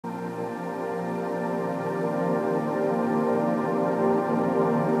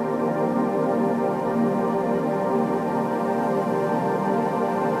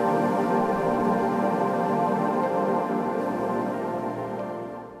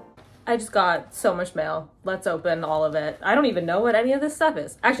I just got so much mail. Let's open all of it. I don't even know what any of this stuff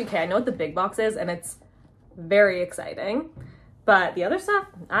is. Actually, okay, I know what the big box is, and it's very exciting. But the other stuff,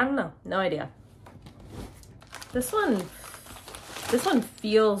 I don't know. No idea. This one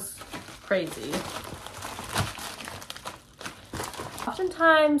feels crazy.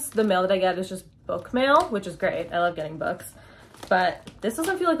 Oftentimes, the mail that I get is just book mail, which is great. I love getting books. But this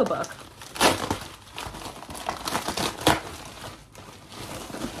doesn't feel like a book.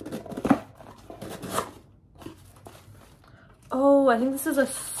 Oh, I think this is a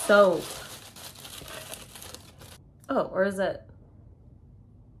soap. Oh, or is it?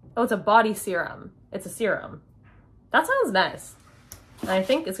 Oh, it's a body serum. It's a serum. That sounds nice. And I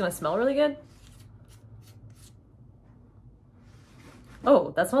think it's gonna smell really good.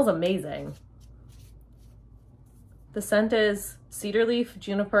 Oh, that smells amazing. The scent is cedar leaf,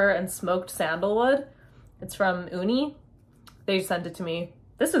 juniper, and smoked sandalwood. It's from Uni. They sent it to me.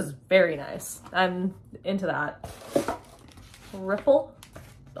 This is very nice. I'm into that. Ripple,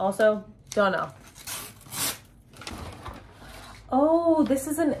 also, don't know. Oh, this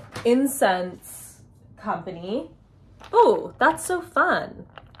is an incense company. Oh, that's so fun.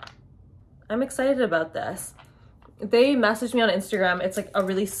 I'm excited about this. They messaged me on Instagram. It's like a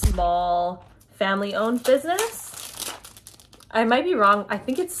really small family-owned business. I might be wrong. I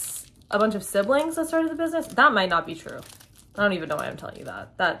think it's a bunch of siblings that started the business. That might not be true. I don't even know why I'm telling you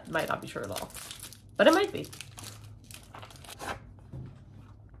that. That might not be true at all, but it might be.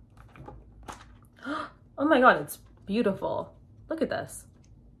 Oh my God, it's beautiful. Look at this.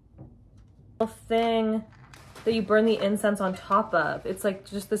 Thing that you burn the incense on top of. It's like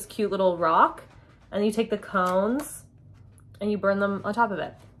just this cute little rock, and you take the cones and you burn them on top of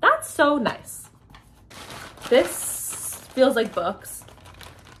it. That's so nice. This feels like books,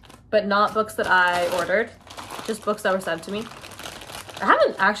 but not books that I ordered, just books that were sent to me. I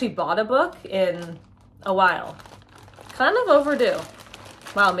haven't actually bought a book in a while. Kind of overdue.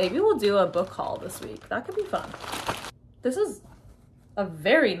 Wow, maybe we'll do a book haul this week. That could be fun. This is a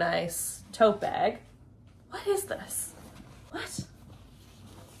very nice tote bag. What is this? What?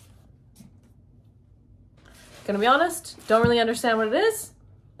 Gonna be honest, don't really understand what it is,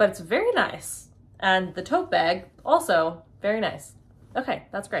 but it's very nice. And the tote bag, also very nice. Okay,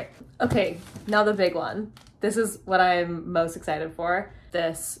 that's great. Okay, now the big one. This is what I'm most excited for.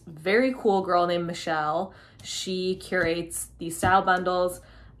 This very cool girl named Michelle. She curates these style bundles.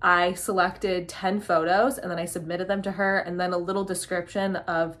 I selected 10 photos and then I submitted them to her, and then a little description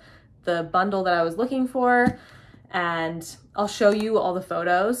of the bundle that I was looking for. And I'll show you all the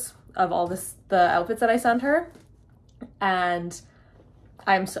photos of all the outfits that I sent her. And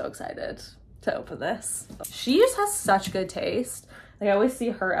I'm so excited to open this. She just has such good taste. Like, I always see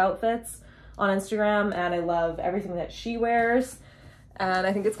her outfits on Instagram and I love everything that she wears. And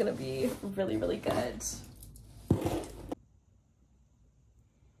I think it's gonna be really, really good.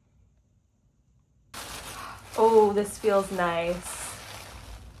 Oh, this feels nice.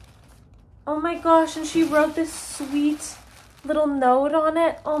 Oh my gosh, and she wrote this sweet little note on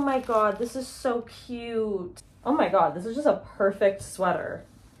it. Oh my God, this is so cute. Oh my God, this is just a perfect sweater.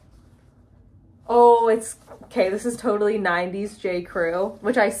 Oh, it's, okay, this is totally 90s J. Crew,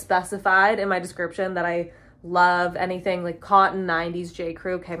 which I specified in my description that I love anything like cotton 90s J.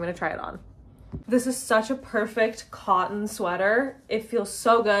 Crew. Okay, I'm gonna try it on. This is such a perfect cotton sweater. It feels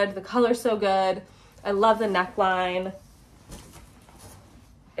so good. The color's so good. I love the neckline.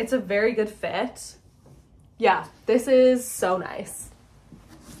 It's a very good fit. Yeah, this is so nice.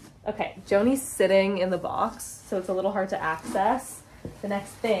 Okay, Joni's sitting in the box, so it's a little hard to access the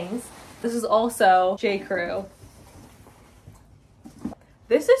next things. This is also J. Crew.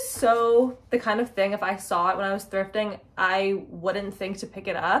 This is so the kind of thing, if I saw it when I was thrifting, I wouldn't think to pick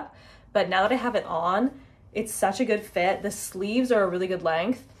it up. But now that I have it on, it's such a good fit. The sleeves are a really good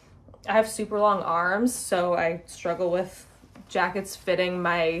length. I have super long arms, so I struggle with jackets fitting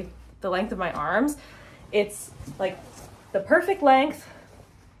the length of my arms. It's like the perfect length.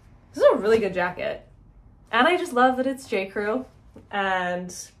 This is a really good jacket. And I just love that it's J. Crew.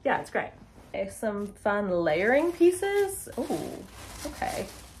 And yeah, it's great. Okay, some fun layering pieces. Oh, okay.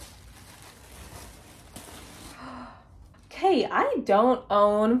 Okay, I don't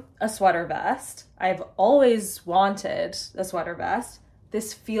own a sweater vest. I've always wanted a sweater vest.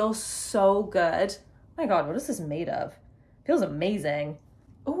 This feels so good. Oh my God, what is this made of? It feels amazing.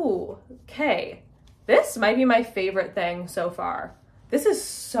 Ooh, okay. This might be my favorite thing so far. This is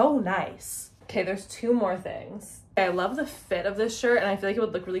so nice. Okay, there's two more things. I love the fit of this shirt, and I feel like it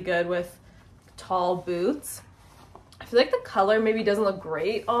would look really good with tall boots. I feel like the color maybe doesn't look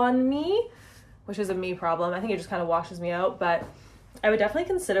great on me, which is a me problem. I think it just kind of washes me out, but I would definitely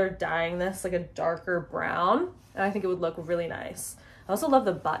consider dyeing this like a darker brown, and I think it would look really nice. I also love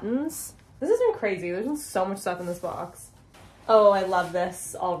the buttons. This has been crazy. There's been so much stuff in this box. Oh, I love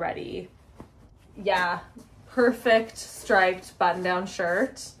this already. Yeah, perfect striped button-down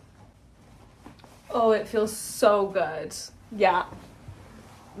shirt. Oh, it feels so good. Yeah,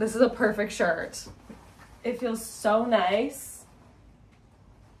 this is a perfect shirt. It feels so nice.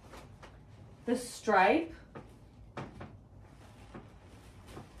 The stripe.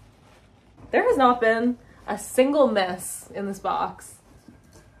 There has not been a single miss in this box.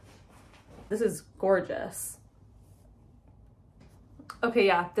 This is gorgeous. Okay,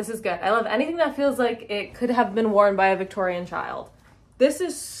 yeah, this is good. I love anything that feels like it could have been worn by a Victorian child. This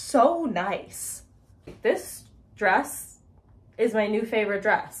is so nice. This dress is my new favorite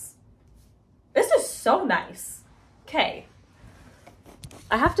dress. This is so nice. Okay.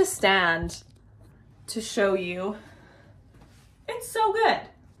 I have to stand to show you. It's so good.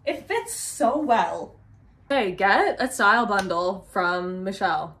 It fits so well. Okay, get a style bundle from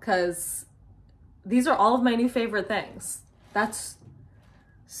Michelle, because these are all of my new favorite things. That's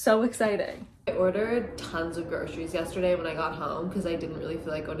so exciting. I ordered tons of groceries yesterday when I got home because I didn't really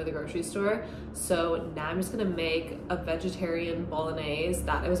feel like going to the grocery store. So now I'm just gonna make a vegetarian bolognese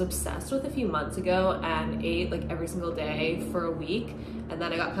that I was obsessed with a few months ago and ate like every single day for a week. And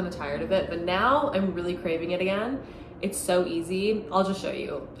then I got kind of tired of it, but now I'm really craving it again. It's so easy. I'll just show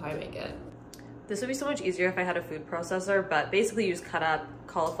you how I make it. This would be so much easier if I had a food processor, but basically you just cut up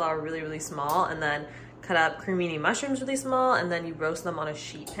cauliflower really, really small and then cut up cremini mushrooms really small, and then you roast them on a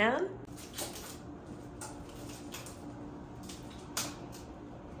sheet pan.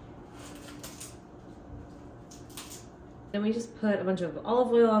 Then we just put a bunch of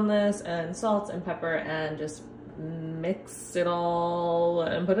olive oil on this and salt and pepper and just mix it all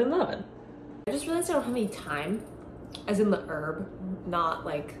and put it in the oven. I just realized I don't have any thyme, as in the herb, not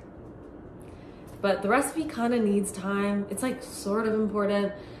like, but the recipe kind of needs thyme. It's like sort of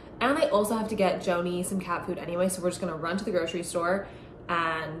important. And I also have to get Joni some cat food anyway, so we're just gonna run to the grocery store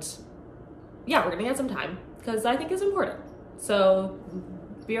and yeah, we're gonna get some thyme because I think it's important. So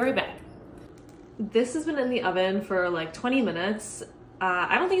be right back. This has been in the oven for like 20 minutes.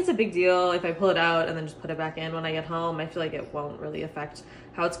 I don't think it's a big deal if I pull it out and then just put it back in when I get home. I feel like it won't really affect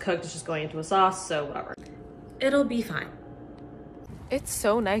how it's cooked. It's just going into a sauce, so whatever. It'll be fine. It's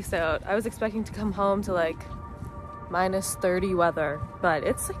so nice out. I was expecting to come home to like -30 weather, but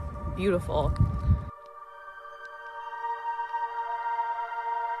it's like beautiful.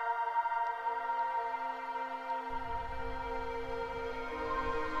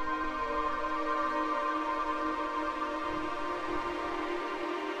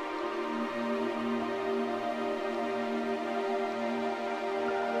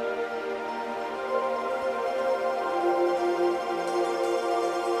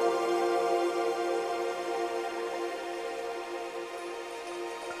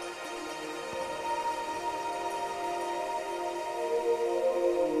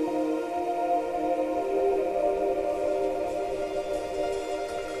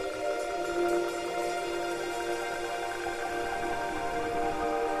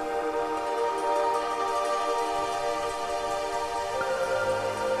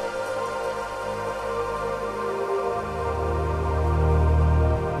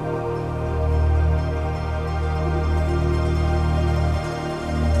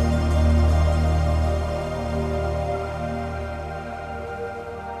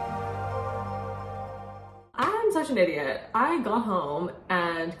 Such an idiot. I got home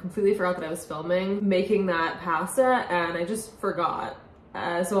and completely forgot that I was filming making that pasta, and I just forgot.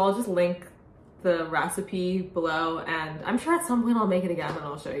 So I'll just link the recipe below, and I'm sure at some point I'll make it again and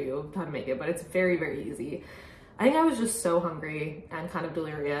I'll show you how to make it, but it's very, very easy. I think I was just so hungry and kind of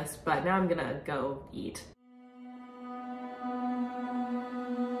delirious, but now I'm gonna go eat.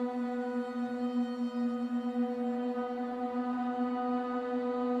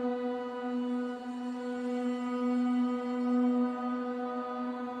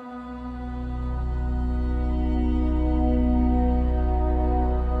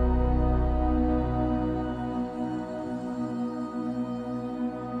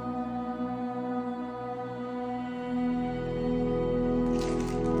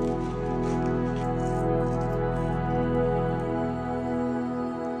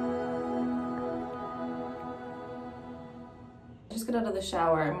 Just got out of the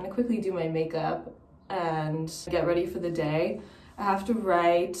shower. I'm gonna quickly do my makeup and get ready for the day. I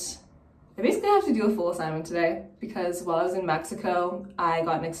basically have to do a full assignment today because while I was in Mexico, I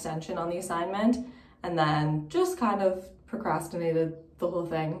got an extension on the assignment and then just kind of procrastinated the whole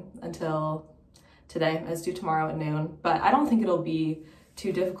thing until today. It's due tomorrow at noon, but I don't think it'll be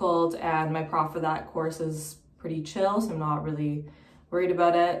too difficult, and my prof for that course is pretty chill, so I'm not really worried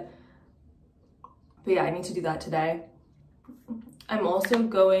about it. But yeah, I need to do that today. I'm also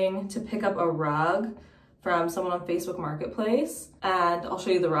going to pick up a rug from someone on Facebook Marketplace, and I'll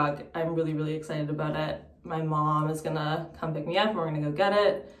show you the rug. I'm really, really excited about it. My mom is gonna come pick me up and we're gonna go get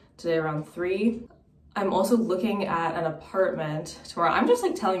it today around 3. I'm also looking at an apartment tomorrow. I'm just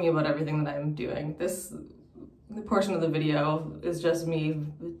like telling you about everything that I'm doing. The portion of the video is just me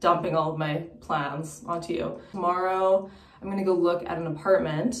dumping all of my plans onto you. Tomorrow, I'm gonna go look at an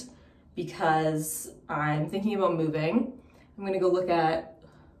apartment because I'm thinking about moving. I'm gonna go look at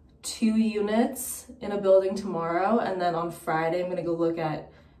 2 units in a building tomorrow, and then on Friday, I'm gonna go look at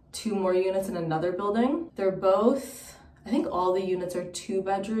 2 more units in another building. They're both, I think all the units are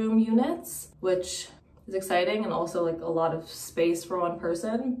 2-bedroom units, which is exciting and also like a lot of space for one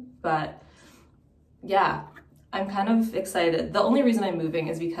person. But yeah, I'm kind of excited. The only reason I'm moving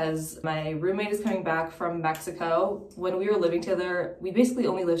is because my roommate is coming back from Mexico. When we were living together, we basically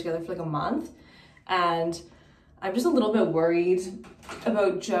only lived together for like a month, and I'm just a little bit worried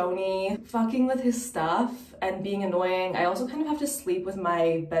about Joni fucking with his stuff and being annoying. I also kind of have to sleep with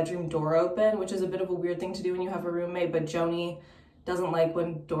my bedroom door open, which is a bit of a weird thing to do when you have a roommate, but Joni doesn't like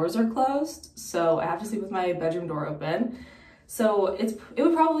when doors are closed, so I have to sleep with my bedroom door open. So it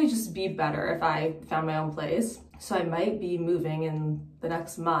would probably just be better if I found my own place. So I might be moving in the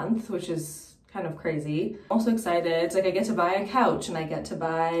next month, which is kind of crazy. I'm also excited. It's like I get to buy a couch and I get to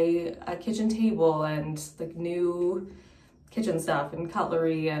buy a kitchen table and like new kitchen stuff and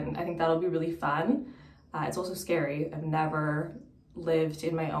cutlery, and I think that'll be really fun. It's also scary. I've never lived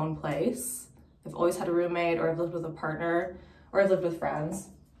in my own place. I've always had a roommate, or I've lived with a partner, or I've lived with friends.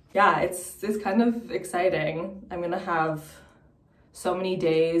 Yeah, it's kind of exciting. I'm gonna have so many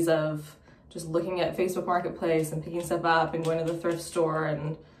days of just looking at Facebook Marketplace and picking stuff up and going to the thrift store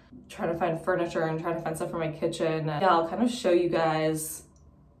and trying to find furniture and trying to find stuff for my kitchen. Yeah, I'll kind of show you guys.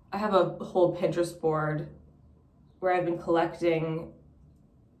 I have a whole Pinterest board where I've been collecting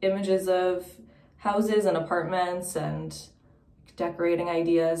images of houses and apartments and decorating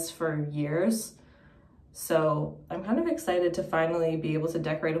ideas for years. So I'm kind of excited to finally be able to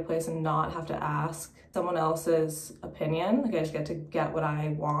decorate a place and not have to ask someone else's opinion. Like I just get to get what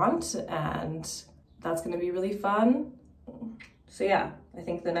I want, and that's gonna be really fun. So yeah, I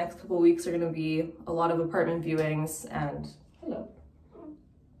think the next couple of weeks are gonna be a lot of apartment viewings and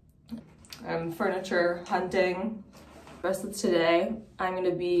furniture hunting. The rest of today, I'm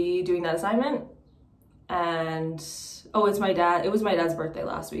gonna be doing that assignment. And oh, it was my dad's birthday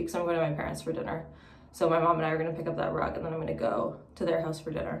last week, so I'm going to my parents for dinner. So my mom and I are gonna pick up that rug, and then I'm gonna go to their house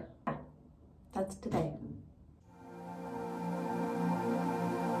for dinner. Yeah, that's today.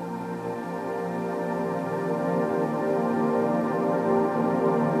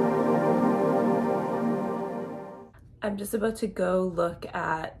 I'm just about to go look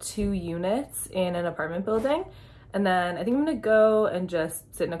at 2 units in an apartment building, and then I think I'm gonna go and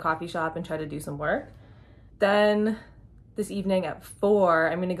just sit in a coffee shop and try to do some work. Then this evening at 4,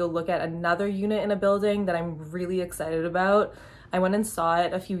 I'm gonna go look at another unit in a building that I'm really excited about. I went and saw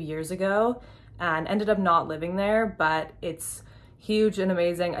it a few years ago and ended up not living there, but it's huge and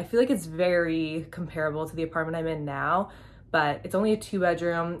amazing. I feel like it's very comparable to the apartment I'm in now, but it's only a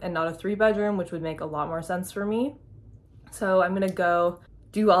 2-bedroom and not a 3-bedroom, which would make a lot more sense for me. So I'm gonna go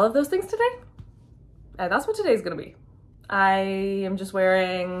do all of those things today. And that's what today's gonna be. I am just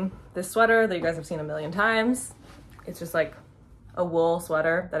wearing this sweater that you guys have seen a million times. It's just like a wool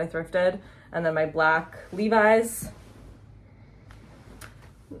sweater that I thrifted. And then my black Levi's.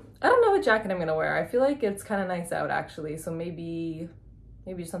 I don't know what jacket I'm gonna wear. I feel like it's kind of nice out actually. So maybe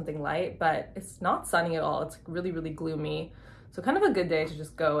something light, but it's not sunny at all. It's really, really gloomy. So kind of a good day to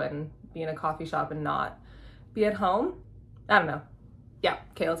just go and be in a coffee shop and not be at home. I don't know. Yeah,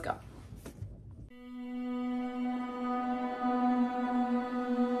 okay, let's go.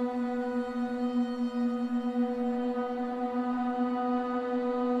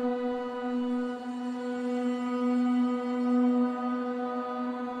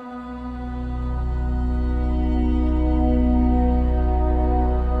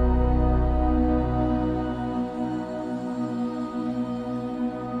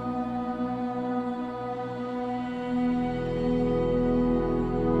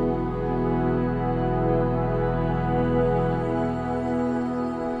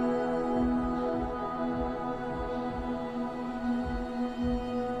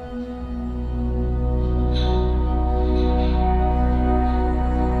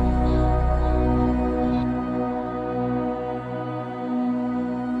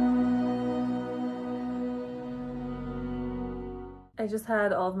 I just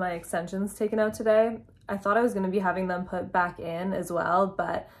had all of my extensions taken out today. I thought I was going to be having them put back in as well,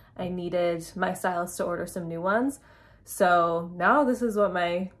 but I needed my stylist to order some new ones. So now this is what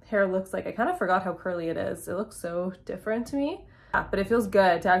my hair looks like. I kind of forgot how curly it is. It looks so different to me. Yeah, but it feels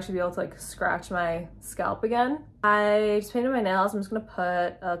good to actually be able to like scratch my scalp again. I just painted my nails. I'm just gonna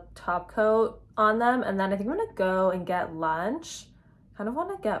put a top coat on them, and then I think I'm gonna go and get lunch. Kind of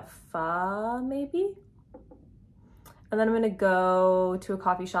want to get pho maybe. And then I'm gonna go to a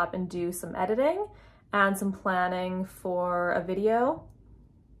coffee shop and do some editing and some planning for a video.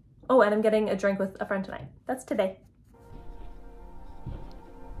 Oh, and I'm getting a drink with a friend tonight. That's today.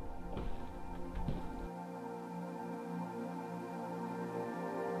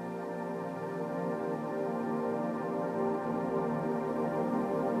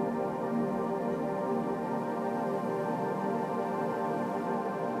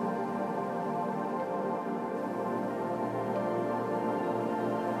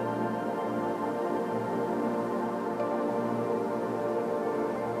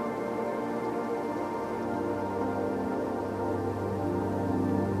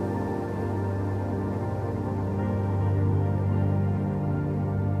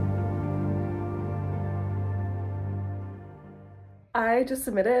 I just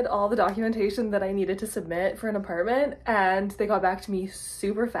submitted all the documentation that I needed to submit for an apartment, and they got back to me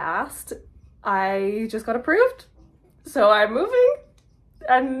super fast. I just got approved. So I'm moving,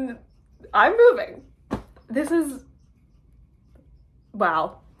 and I'm moving. This is,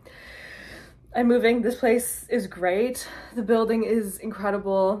 wow. I'm moving. This place is great. The building is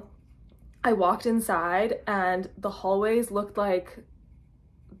incredible. I walked inside and the hallways looked like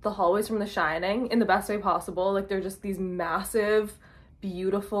the hallways from The Shining in the best way possible. Like they're just these massive,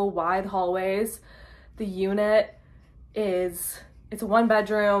 beautiful, wide hallways. The unit it's a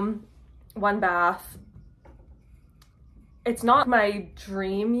 1-bedroom, 1-bath. It's not my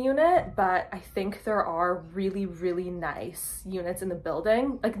dream unit, but I think there are really, really nice units in the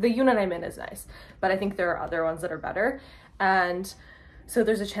building. Like the unit I'm in is nice, but I think there are other ones that are better. And so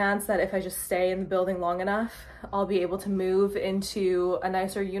there's a chance that if I just stay in the building long enough, I'll be able to move into a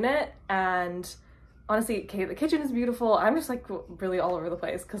nicer unit. And honestly, okay, the kitchen is beautiful. I'm just like really all over the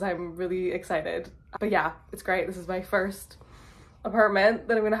place because I'm really excited. But yeah, it's great. This is my first apartment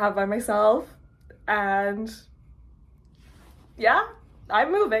that I'm gonna have by myself. And yeah, I'm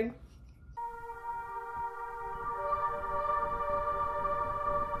moving.